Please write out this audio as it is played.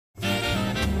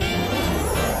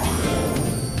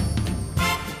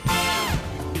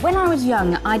When I was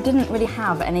young, I didn't really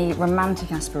have any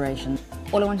romantic aspirations.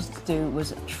 All I wanted to do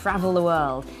was travel the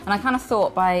world. And I kind of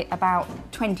thought by about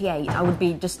 28 I would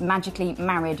be just magically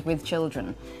married with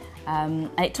children.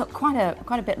 And it took quite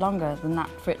a bit longer than that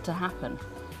for it to happen.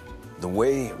 The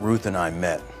way Ruth and I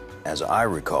met, as I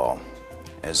recall,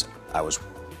 as I was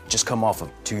just come off of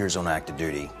 2 years on active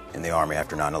duty in the Army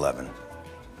after 9/11.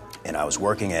 And I was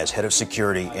working as head of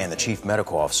security and the chief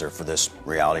medical officer for this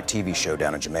reality TV show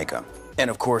down in Jamaica. And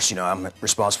of course, you know, I'm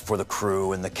responsible for the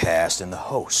crew and the cast and the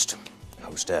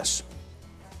hostess.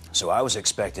 So I was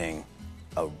expecting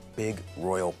a big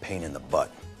royal pain in the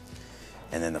butt.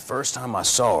 And then the first time I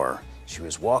saw her, she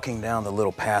was walking down the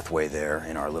little pathway there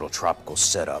in our little tropical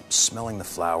setup, smelling the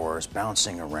flowers,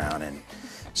 bouncing around, and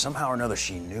somehow or another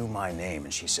she knew my name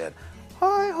and she said,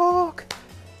 "Hi, Hawke."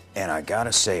 And I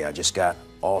gotta say, I just got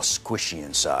all squishy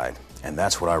inside. And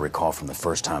that's what I recall from the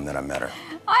first time that I met her.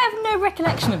 I have no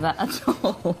recollection of that at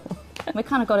all. We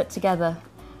kind of got it together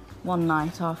one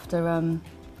night after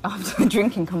a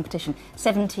drinking competition,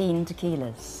 17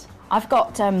 tequilas. I've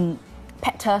got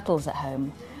pet turtles at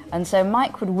home, and so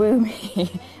Mike would woo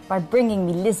me by bringing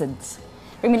me lizards.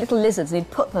 Bring me little lizards, and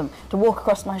he'd put them to walk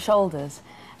across my shoulders.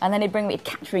 And then he'd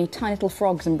catch me tiny little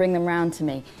frogs and bring them round to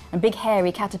me, and big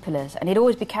hairy caterpillars, and he'd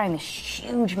always be carrying this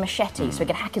huge machete so he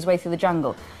could hack his way through the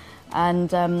jungle.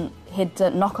 And he'd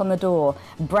knock on the door,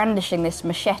 brandishing this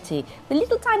machete with a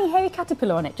little tiny hairy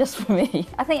caterpillar on it, just for me.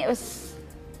 I think it was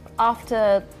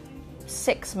after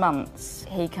 6 months,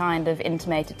 he kind of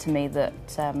intimated to me that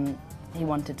he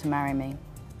wanted to marry me.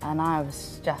 And I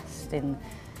was just in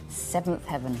 7th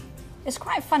heaven. It's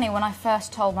quite funny, when I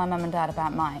first told my mum and dad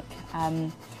about Mike,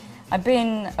 I'd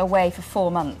been away for 4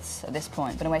 months at this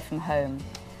point, been away from home.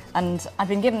 And I'd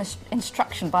been given this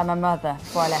instruction by my mother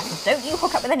before I left, don't you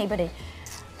hook up with anybody.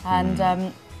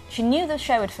 And she knew the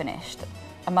show had finished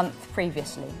a month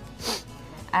previously.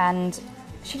 And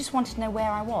she just wanted to know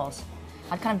where I was.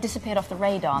 I'd kind of disappeared off the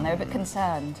radar and they were a bit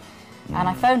concerned. And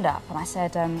I phoned up and I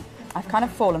said, I've kind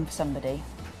of fallen for somebody.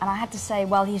 And I had to say,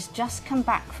 well, he's just come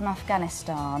back from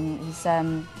Afghanistan. He's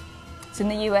in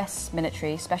the US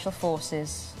military, Special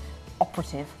Forces,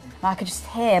 operative. And I could just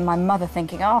hear my mother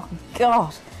thinking, oh,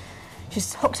 God,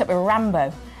 she's hooked up with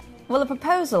Rambo. Well, the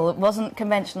proposal wasn't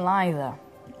conventional either,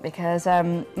 because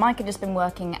Mike had just been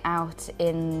working out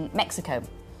in Mexico,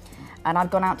 and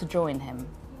I'd gone out to join him.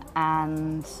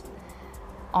 And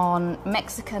on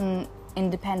Mexican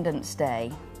Independence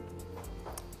Day,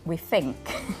 we think,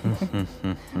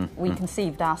 we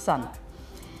conceived our son.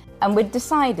 And we'd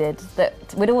decided that,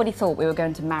 we'd already thought we were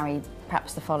going to marry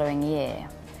perhaps the following year.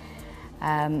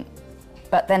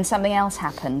 But then something else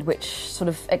happened which sort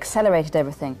of accelerated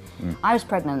everything. I was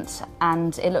pregnant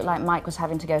and it looked like Mike was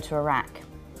having to go to Iraq.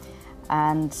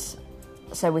 And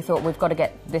so we thought, we've got to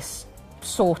get this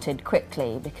sorted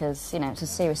quickly because, you know, it's a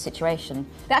serious situation.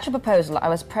 The actual proposal, I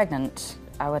was pregnant,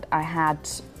 I had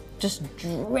just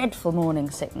dreadful morning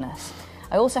sickness.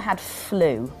 I also had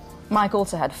flu. Mike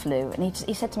also had flu, and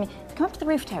he said to me, come up to the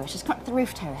roof terrace, just come up to the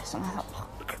roof terrace. And I thought, oh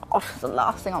God, that's the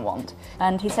last thing I want.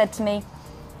 And he said to me,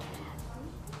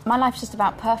 my life's just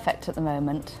about perfect at the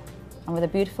moment. I'm with a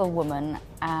beautiful woman,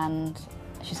 and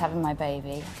she's having my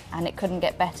baby, and it couldn't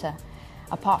get better,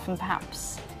 apart from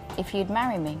perhaps if you'd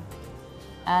marry me.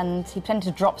 And he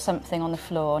pretended to drop something on the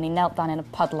floor, and he knelt down in a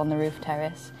puddle on the roof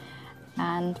terrace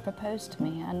and proposed to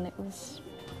me, and it was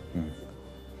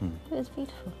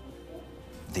beautiful.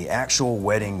 The actual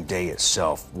wedding day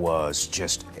itself was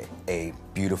just a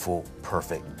beautiful,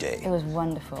 perfect day. It was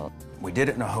wonderful. We did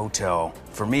it in a hotel.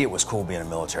 For me, it was cool being a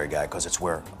military guy because it's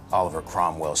where Oliver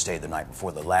Cromwell stayed the night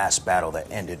before the last battle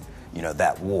that ended, you know,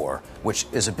 that war, which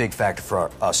is a big factor for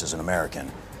us as an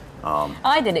American.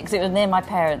 I did it because it was near my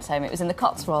parents' home. It was in the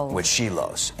Cotswolds. Which she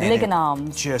loves. Ligon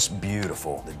Arms. Just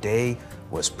beautiful. The day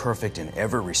was perfect in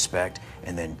every respect,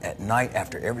 and then at night,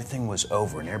 after everything was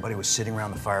over and everybody was sitting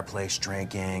around the fireplace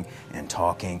drinking and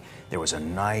talking, there was a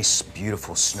nice,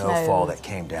 beautiful snowfall that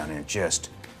came down, and it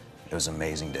was an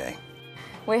amazing day.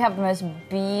 We have the most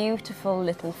beautiful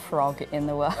little frog in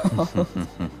the world.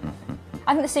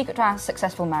 I think the secret to our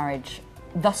successful marriage,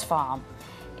 thus far,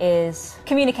 is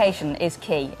communication is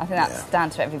key. I think that's down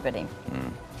to everybody.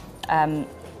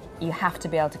 You have to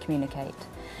be able to communicate.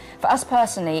 For us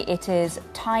personally, it is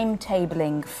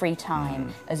timetabling free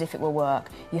time as if it were work.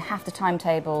 You have to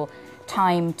timetable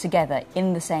time together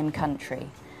in the same country.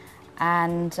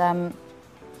 And a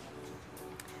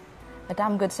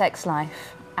damn good sex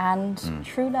life and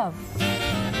true love.